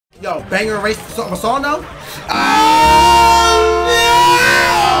Yo, banger race song though? Oh,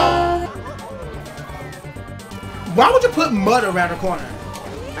 no! Why would you put mud around the corner?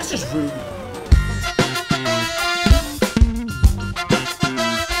 That's just rude.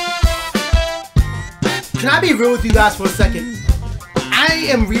 Can I be real with you guys for a second? I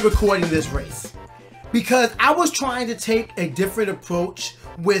am re-recording this race because I was trying to take a different approach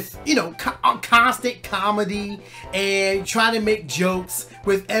with, you know, constant comedy and trying to make jokes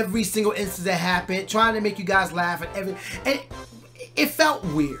with every single instance that happened, trying to make you guys laugh at every, and it felt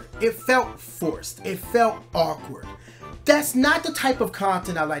weird. It felt forced. It felt awkward. That's not the type of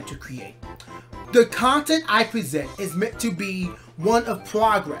content I like to create. The content I present is meant to be one of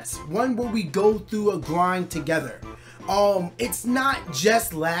progress, one where we go through a grind together. It's not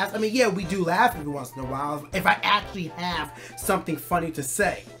just laughs. I mean, yeah, we do laugh every once in a while if I actually have something funny to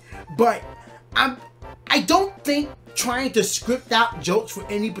say. But I don't think trying to script out jokes for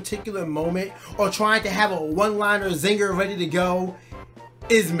any particular moment or trying to have a one-liner zinger ready to go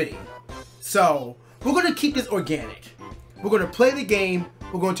is me. So we're going to keep this organic. We're going to play the game.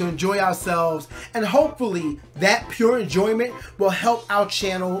 We're going to enjoy ourselves, and hopefully that pure enjoyment will help our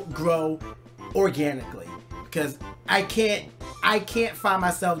channel grow organically, because I can't find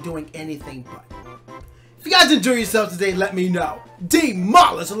myself doing anything but. If you guys enjoy yourselves today, let me know.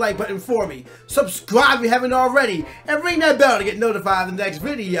 Demolish the like button for me. Subscribe if you haven't already, and ring that bell to get notified of the next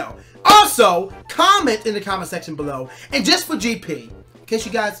video. Also, comment in the comment section below. And just for GP, in case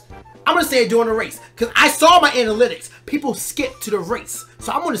you guys, I'm going to say it during the race, because I saw my analytics. People skip to the race.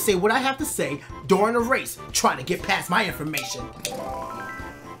 So I'm going to say what I have to say during the race, trying to get past my information.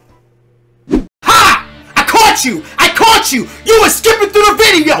 Ha! I caught you! I caught you! You were skipping through the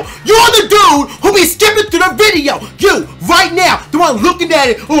video! You're the dude who be skipping through the video! You, right now, the one looking at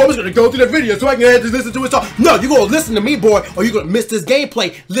it, oh, I'm just going to go through the video so I can just listen to it all. No, you're going to listen to me, boy, or you're going to miss this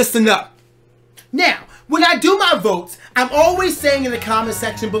gameplay. Listen up. Now, when I do my votes, I'm always saying in the comment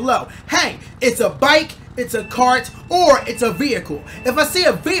section below, hey, it's a bike, it's a cart, or it's a vehicle. If I see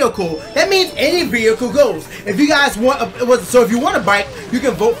a vehicle, that means any vehicle goes. If you guys want so if you want a bike, you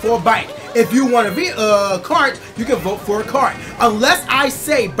can vote for a bike. If you want a cart, you can vote for a cart. Unless I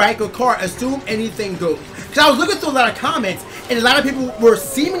say bike or cart, assume anything goes. Because I was looking through a lot of comments, and a lot of people were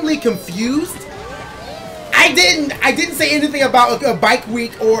seemingly confused. I didn't say anything about a bike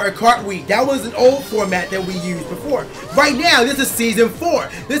week or a cart week. That was an old format that we used before. Right now, this is season 4.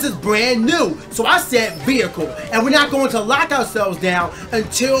 This is brand new. So I said vehicle. And we're not going to lock ourselves down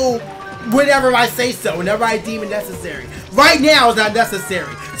until whenever I say so, whenever I deem it necessary. Right now is not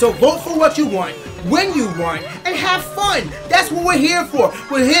necessary. So vote for what you want, when you want, and have fun. That's what we're here for.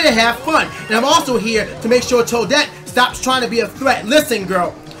 We're here to have fun. And I'm also here to make sure Toadette stops trying to be a threat. Listen,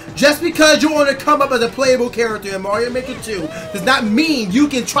 girl. Just because you want to come up as a playable character in Mario Maker 2 does not mean you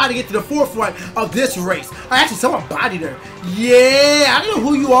can try to get to the forefront of this race. Actually, someone bodied her. Yeah, I don't know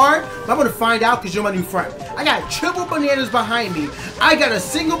who you are, but I'm going to find out because you're my new friend. I got triple bananas behind me. I got a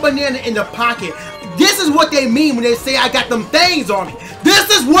single banana in the pocket. This is what they mean when they say I got them things on me. This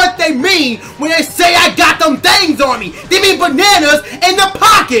is what they mean when they say I got them things on me. They mean bananas in the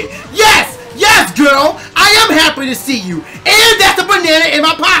pocket. Yes! Yes, girl! I am happy to see you. And that's a banana in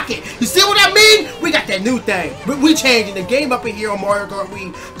my pocket. You see what I mean? We got that new thing. We changing the game up in here on Mario Kart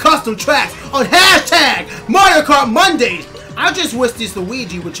Wii custom tracks on hashtag Mario Kart Mondays. I just wish this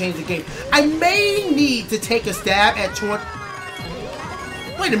Luigi would change the game. I may need to take a stab at 20...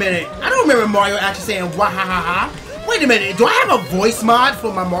 Wait a minute. I don't remember Mario actually saying wah ha ha ha. Wait a minute. Do I have a voice mod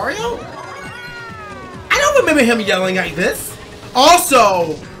for my Mario? I don't remember him yelling like this.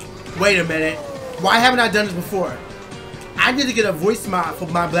 Also... Wait a minute. Why haven't I done this before? I need to get a voice mod for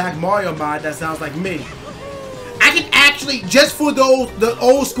my Black Mario mod that sounds like me. I can actually, just for the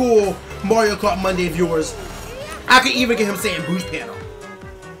old school Mario Kart Monday viewers, I could even get him saying boost panel.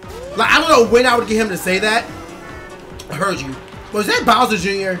 Like, I don't know when I would get him to say that. I heard you. Was that Bowser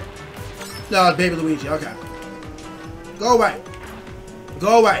Jr.? No, it's Baby Luigi. Okay. Go away.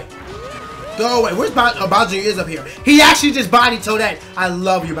 Go away. Go away. Where's Bowser? Oh, Bowser Jr. is up here. He actually just bodied Toadette. I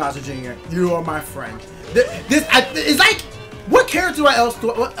love you, Bowser Jr. You are my friend. It's like, what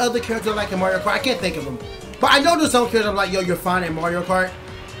other character I like in Mario Kart? I can't think of them. But I know there's some characters I'm like, yo, you're fine in Mario Kart.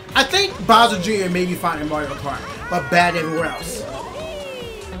 I think Bowser Jr. may be fine in Mario Kart, but bad everywhere else.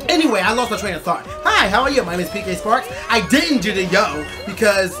 Anyway, I lost my train of thought. Hi, how are you? My name is PKSparkxx. I didn't do the yo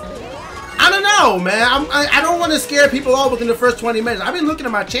because I don't know, man. I don't want to scare people off within the first 20 minutes. I've been looking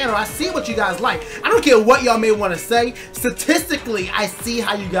at my channel. I see what you guys like. I don't care what y'all may want to say. Statistically, I see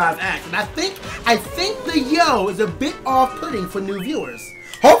how you guys act. And I think the yo is a bit off-putting for new viewers.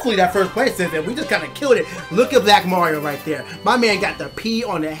 Hopefully that first place says that we just kind of killed it. Look at Black Mario right there. My man got the P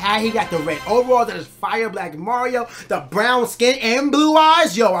on the hat. He got the red overalls. That is fire Black Mario. The brown skin and blue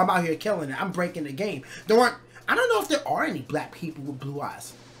eyes. Yo, I'm out here killing it. I'm breaking the game. I don't know if there are any black people with blue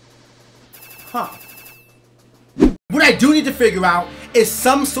eyes. Huh. What I do need to figure out is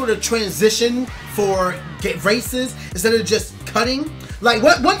some sort of transition for races instead of just cutting. Like,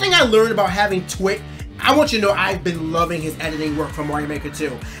 one thing I learned about having Twit, I want you to know I've been loving his editing work from Mario Maker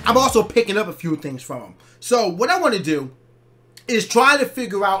 2. I'm also picking up a few things from him. So what I want to do is try to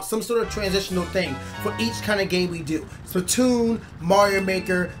figure out some sort of transitional thing for each kind of game we do. Splatoon, Mario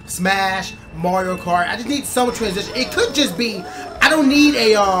Maker, Smash, Mario Kart. I just need some transition. It could just be, I don't need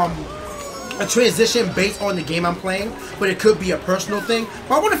a transition based on the game I'm playing, but it could be a personal thing.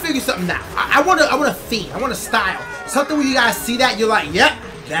 But I want to figure something out. I want a theme. I want a style. Something where you guys see that, you're like, yep,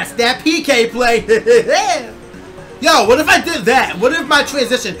 that's that PK play. Yo, what if I did that? What if my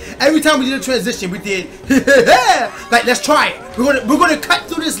transition, every time we did a transition, we did, like, let's try it. We're gonna cut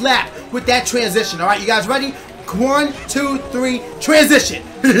through this lap with that transition. All right, you guys ready? 1, 2, 3, transition.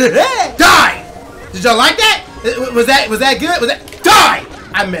 Die. Did y'all like that? Was that good? Was that die?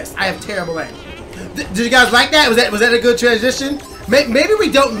 I missed. I have terrible aim. Did you guys like that? Was that a good transition? Maybe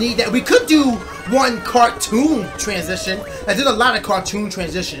we don't need that. We could do one cartoon transition. I did a lot of cartoon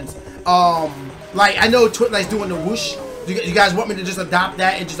transitions. Like, I know Twitlight's doing the whoosh. Do you guys want me to just adopt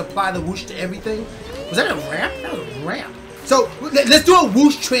that and just apply the whoosh to everything? Was that a ramp? That was a ramp. So, let's do a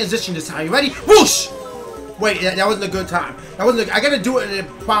whoosh transition this time. You ready? Whoosh! Wait, that wasn't a good time. That wasn't I gotta do it at a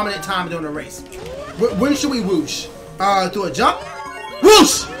prominent time during the race. When should we whoosh? Do a jump?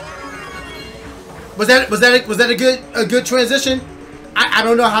 Whoosh! Was that a good transition? I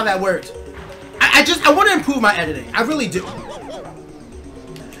don't know how that worked. I want to improve my editing. I really do.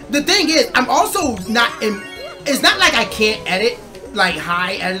 The thing is, I'm also not in. It's not like I can't edit like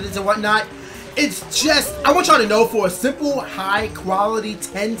high edits and whatnot. It's just I want y'all to know, for a simple high quality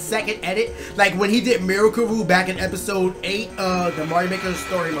 10-second edit, like when he did Miracle Roo back in episode 8 of the Mario Maker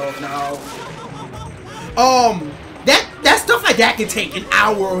story mode. No. That stuff like that can take an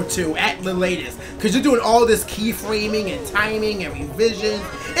hour or two at the latest, because you're doing all this keyframing and timing and revision.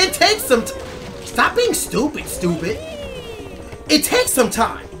 It takes some stop being stupid. It takes some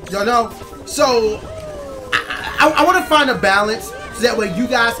time, you know. So I want to find a balance so that way you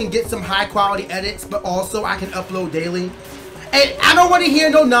guys can get some high quality edits, but also I can upload daily. And I don't want to hear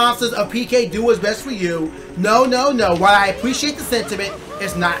no nonsense of PK do what's best for you. No. While I appreciate the sentiment,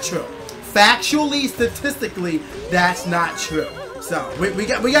 it's not true. Factually, statistically, that's not true. So we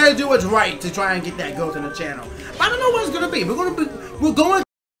got to do what's right to try and get that growth in the channel. But I don't know what it's gonna be. We're going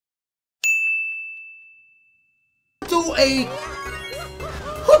to a.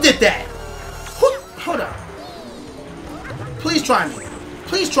 Who did that? Hold up. Please try me.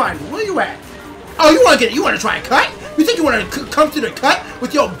 Please try me. Where you at? Oh, you want to try a cut? You think you want to come to the cut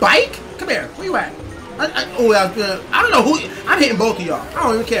with your bike? Come here. Where you at? I don't know who. I'm hitting both of y'all. I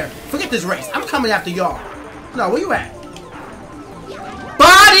don't even care. Forget this race. I'm coming after y'all. No, where you at?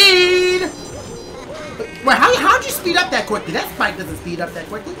 Bodied! Wait, how'd you speed up that quickly? That spike doesn't speed up that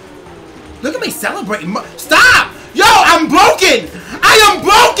quickly. Look at me celebrating. Stop! Yo, I'm broken! I am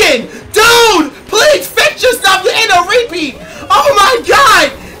broken! Dude! Please fix yourself! You ain't a repeat! Oh my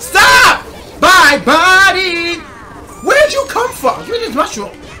god! Stop! Bye, body! Where'd you come from? Give me this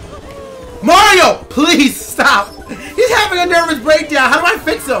mushroom. Mario! Please stop! He's having a nervous breakdown. How do I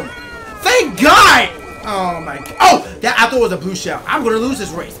fix him? Thank God! Oh my god. Oh! I thought it was a blue shell. I'm gonna lose this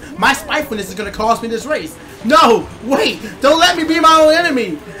race. My spitefulness is gonna cost me this race. No! Wait! Don't let me be my own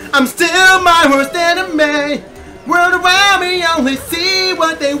enemy! I'm still my worst enemy! World around me only see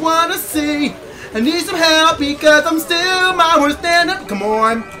what they wanna see. I need some help because I'm still my worst enemy. Come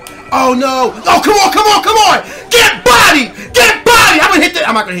on. Oh no. Oh, come on. Get body. Get body. I'm gonna hit that.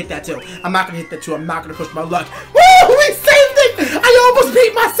 I'm not gonna hit that too. I'm not gonna hit that too. I'm not gonna push my luck. Woo! We saved it. I almost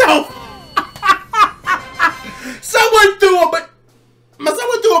beat myself. Someone threw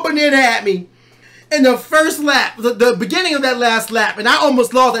a banana at me in the first lap, the beginning of that last lap, and I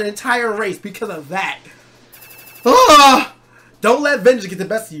almost lost an entire race because of that. Oh, don't let vengeance get the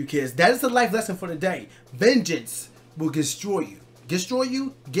best of you, kids. That is the life lesson for the day. Vengeance will destroy you. Destroy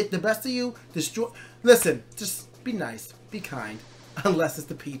you, get the best of you, destroy. Listen, just be nice, be kind, unless it's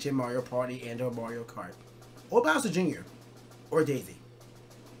the Peach in Mario Party and or Mario Kart, or Bowser Jr., or Daisy,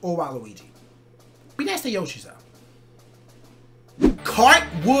 or Waluigi. Be nice to Yoshi, though.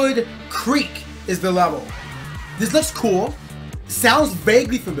 Kartwood Creek is the level. This looks cool. Sounds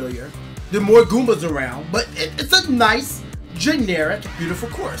vaguely familiar. There are more Goombas around, but it's a nice, generic, beautiful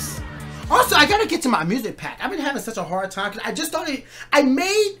course. Also, I gotta get to my music pack. I've been having such a hard time because I just started. I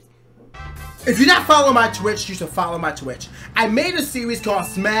made. If you're not following my Twitch, you should follow my Twitch. I made a series called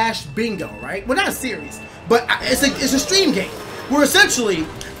Smash Bingo, right? Well, not a series, but it's a stream game where essentially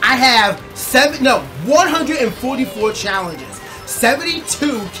I have 144 challenges,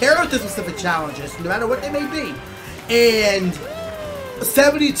 72 character-specific challenges, no matter what they may be, and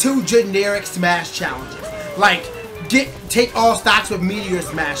 72 generic Smash challenges, like take all stocks with meteor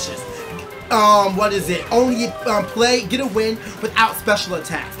smashes. What is it? Only get a win without special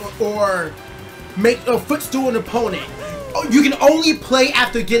attacks, or make a footstool an opponent. You can only play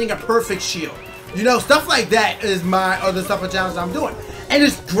after getting a perfect shield. You know, stuff like that is my other stuff and challenges I'm doing, and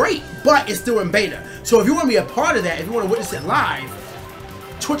it's great, but it's still in beta. So if you want to be a part of that, if you want to witness it live,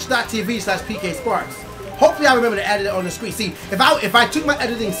 twitch.tv/PKSparkxx. Hopefully I remember to add it on the screen. See, if I took my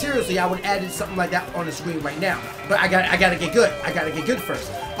editing seriously, I would add something like that on the screen right now. But I gotta get good. I gotta get good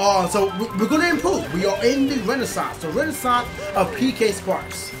first. So we're gonna improve. We are in the renaissance of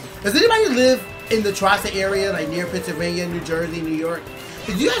PKSparkxx. Does anybody live in the tri-state area, like near Pennsylvania, New Jersey, New York?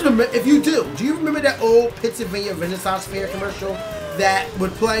 Do you guys remember? If you do you remember that old Pennsylvania Renaissance Fair commercial that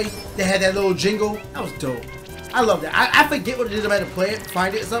would play? They had that little jingle. That was dope. I love that. I forget what it is. I might have to play it,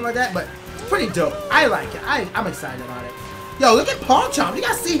 find it, or something like that. But pretty dope. I like it. I'm excited about it. Yo, look at Paul Chomp. You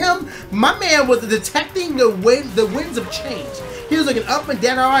guys see him? My man was detecting the winds of change. He was looking up and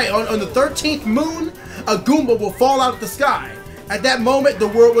down. All right, on the 13th moon, a Goomba will fall out of the sky. At that moment, the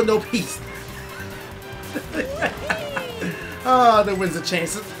world will know peace. Oh, the winds of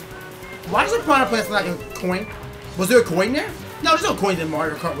change. Why does the Piranha Plant look like a coin? Was there a coin there? No, there's no coins in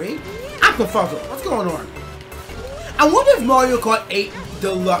Mario Kart Wii. I'm confuzzled. What's going on? I wonder if Mario Kart 8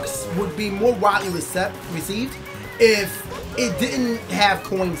 Deluxe would be more widely received if it didn't have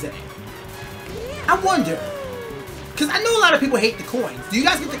coins in it. I wonder. Because I know a lot of people hate the coins. Do you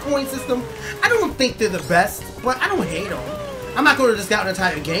guys get the coin system? I don't think they're the best, but I don't hate them. I'm not going to discount an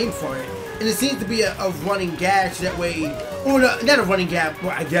entire game for it. And it seems to be a running gag, so that way, or not a running gag,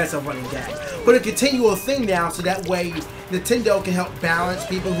 well, I guess a running gag, but a continual thing now, so that way Nintendo can help balance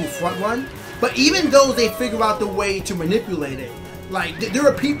people who front run. But even though they figure out the way to manipulate it, like there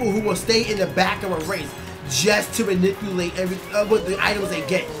are people who will stay in the back of a race just to manipulate what the items they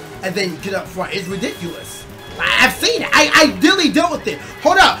get and then get up front. It's ridiculous. I've seen it. I really dealt with it.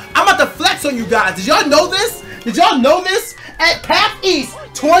 Hold up. I'm about to flex on you guys. Did y'all know this? Did y'all know this? At PAX East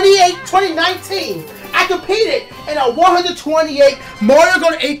 2019, I competed in a 128 Mario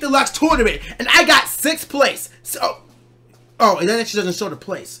Kart 8 Deluxe tournament, and I got 6th place. So, oh, it actually doesn't show the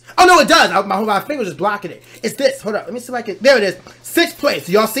place. Oh, no, it does. My finger is blocking it. It's this. Hold up. Let me see if I can. There it is. 6th place.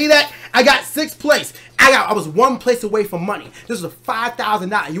 Y'all see that? I got 6th place. I was 1 place away from money. This was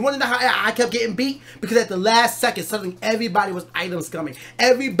 $5,000. You want to know how I kept getting beat? Because at the last second, suddenly everybody was items coming.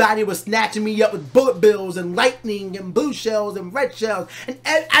 Everybody was snatching me up with bullet bills and lightning and blue shells and red shells. And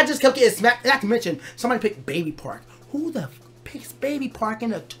I just kept getting smacked. Not to mention, somebody picked Baby Park. Who the picks Baby Park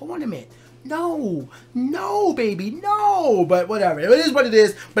in a tournament? No, no, baby, no. But whatever, it is what it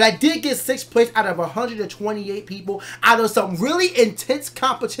is. But I did get 6th place out of 128 people, out of some really intense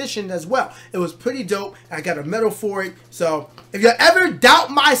competition as well. It was pretty dope. I got a medal for it. So if you ever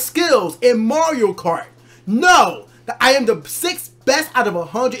doubt my skills in Mario Kart, know that I am the 6th best out of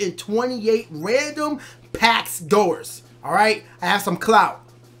 128 random PAX goers. All right, I have some clout.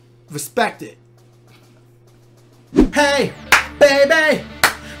 Respect it. Hey, baby.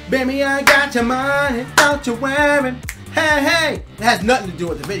 Baby, I got your money, don't you worry. Hey, hey. It has nothing to do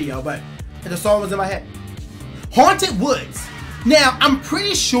with the video, but the song was in my head. Haunted Woods. Now, I'm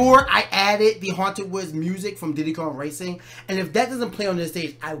pretty sure I added the Haunted Woods music from Diddy Kong Racing, and if that doesn't play on this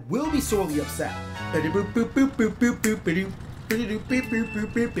stage, I will be sorely upset.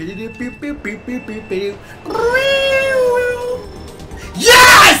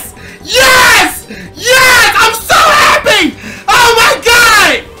 Yes! Yes! Yes! I'm so happy! Oh my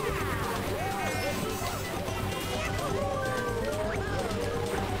God!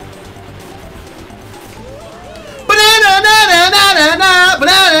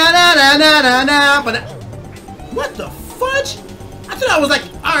 What the fudge? I thought I was like,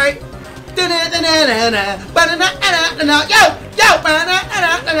 alright.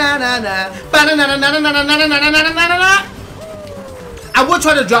 I would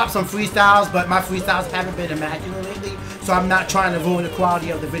try to drop some freestyles, but my freestyles haven't been immaculate lately, so I'm not trying to ruin the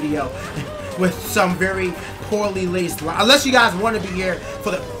quality of the video with some very poorly laced lines. Unless you guys want to be here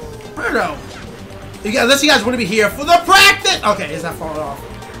for the... Unless you guys want to be here for the practice! Okay, is that falling off?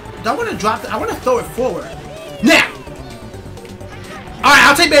 Do I want to drop it? I want to throw it forward. Now! Alright,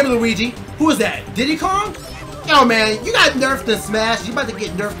 I'll take Baby Luigi. Who is that? Diddy Kong? Yo, man, you got nerfed and smashed. You about to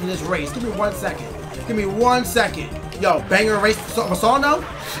get nerfed in this race. Give me 1 second. Give me 1 second. Yo, banger race for song though?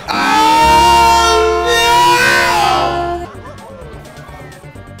 Oh, no!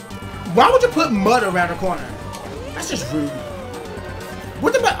 Why would you put mud around the corner? That's just rude.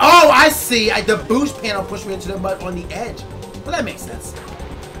 What the mud? Oh, I see. The boost panel pushed me into the mud on the edge. Well, that makes sense.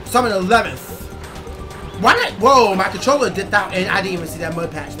 So I'm in 11th. Why not? Whoa, my controller dipped out and I didn't even see that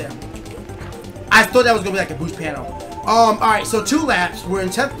mud patch there. I thought that was gonna be like a boost panel. Alright, so 2 laps. We're in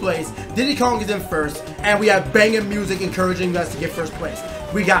 10th place. Diddy Kong is in first, and we have banging music encouraging us to get first place.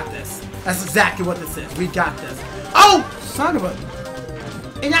 We got this. That's exactly what this is. We got this. Oh, son of a!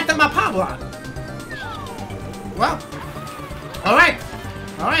 It knocked out my power block. Well, alright.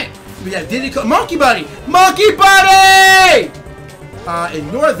 Alright. We got Diddy Kong. Monkey Buddy! Monkey Buddy!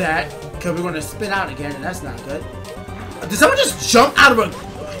 Ignore that, because we're going to spin out again, and that's not good. Did someone just jump out of a...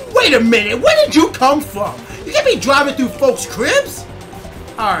 Wait a minute, where did you come from? You can't be driving through folks' cribs?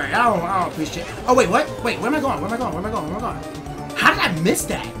 Alright, I don't appreciate it. Oh, wait, what? Wait, where am I going? Where am I going? Where am I going? Where am I going? How did I miss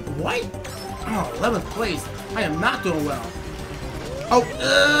that? What? Oh, 11th place. I am not doing well. Oh,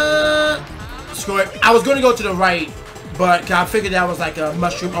 screw it. I was going to go to the right, but I figured that was like a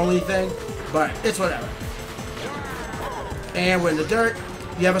mushroom-only thing. But it's whatever. And we're in the dirt.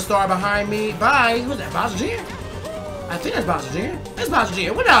 You have a star behind me. Bye. Who's that? Bowser Jr.? I think that's Bowser Jr. That's Bowser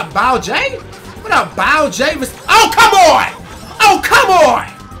Jr. What up, Bow J? What up, Bow J? Oh, come on! Oh, come on!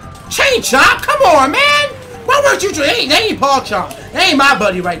 Chain Chomp, come on, man! Why weren't you? They ain't Paul Chomp. They ain't my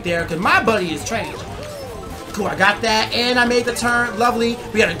buddy right there, because my buddy is trained. Cool, I got that, and I made the turn. Lovely.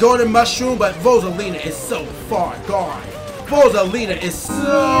 We got a golden mushroom, but Rosalina is so far gone. Rosalina is so...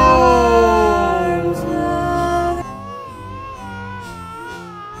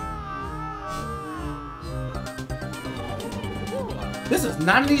 This is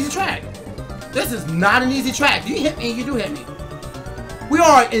not an easy track. This is not an easy track. You hit me, you do hit me. We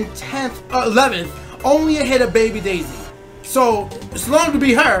are in 10th, 11th, only ahead of Baby Daisy. So, as long as we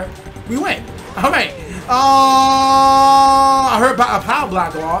beat her, we win. Alright. I heard about a power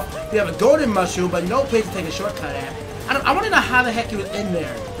block go off. We have a golden mushroom, but no place to take a shortcut at. I want to know how the heck he was in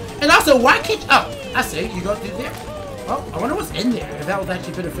there. And also, why can't you... Oh, I see. You go through there. Oh, I wonder what's in there. If that was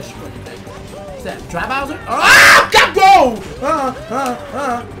actually beneficial for anything. What's that? Dry Bowser? Ah! Got go!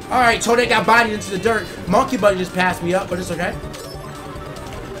 Alright, Toadette got bodied into the dirt. Monkey Buddy just passed me up, but it's okay.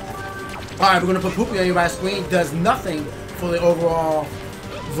 Alright, we're going to put Poopy on your right screen. Does nothing for the overall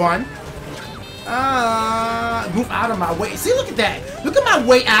run. Move out of my way. See, look at that. Look at my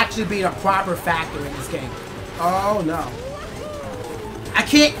weight actually being a proper factor in this game. Oh, no. I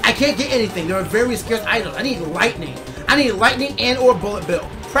can't get anything. There are very scarce items. I need lightning. I need lightning and or bullet bill.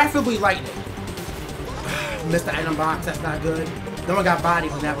 Preferably lightning. Missed the item box. That's not good. No one got body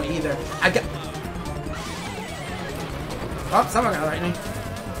from that one either. I got... Oh, someone got lightning.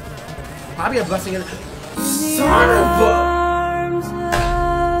 Probably a blessing in... Son of a...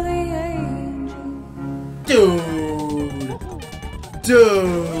 Dude,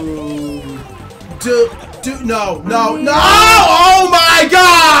 no. Oh my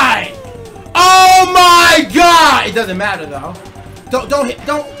god! Oh my god! It doesn't matter though. Don't hit,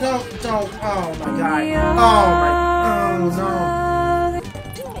 don't, oh my god. Oh no.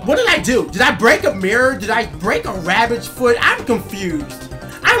 What did I do? Did I break a mirror? Did I break a rabbit's foot? I'm confused.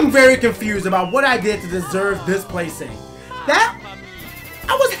 I'm very confused about what I did to deserve this placing. That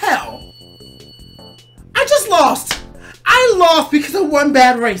was hell. I just lost. I lost because of one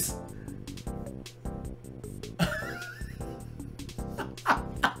bad race.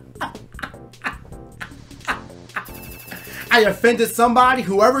 I offended somebody.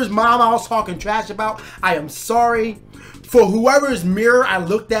 Whoever's mom I was talking trash about, I am sorry. For whoever's mirror I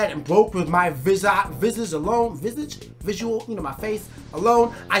looked at and broke with my visage alone, visual, you know, my face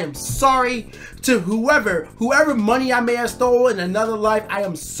alone, I am sorry. To whoever money I may have stolen in another life, I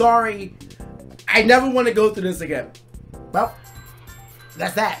am sorry. I never want to go through this again. Well,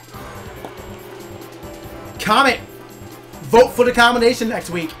 that's that. Comment. Vote for the combination next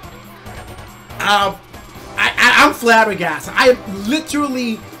week. I'm flabbergasted. I am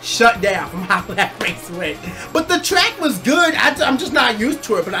literally shut down from how that race went. But the track was good. I'm just not used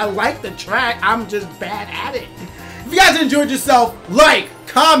to it, but I like the track. I'm just bad at it. If you guys enjoyed yourself, like,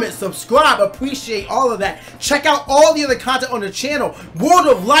 comment, subscribe. Appreciate all of that. Check out all the other content on the channel. World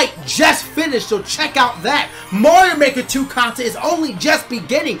of Light just finished, so check out that. Mario Maker 2 content is only just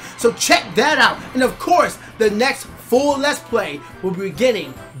beginning, so check that out. And of course, the next full Let's Play will be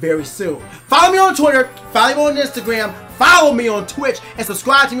beginning very soon. Follow me on Twitter, follow me on Instagram, follow me on Twitch, and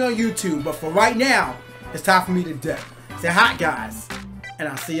subscribe to me on YouTube. But for right now, it's time for me to dip. Stay hot, guys, and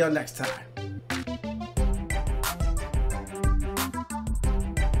I'll see y'all next time.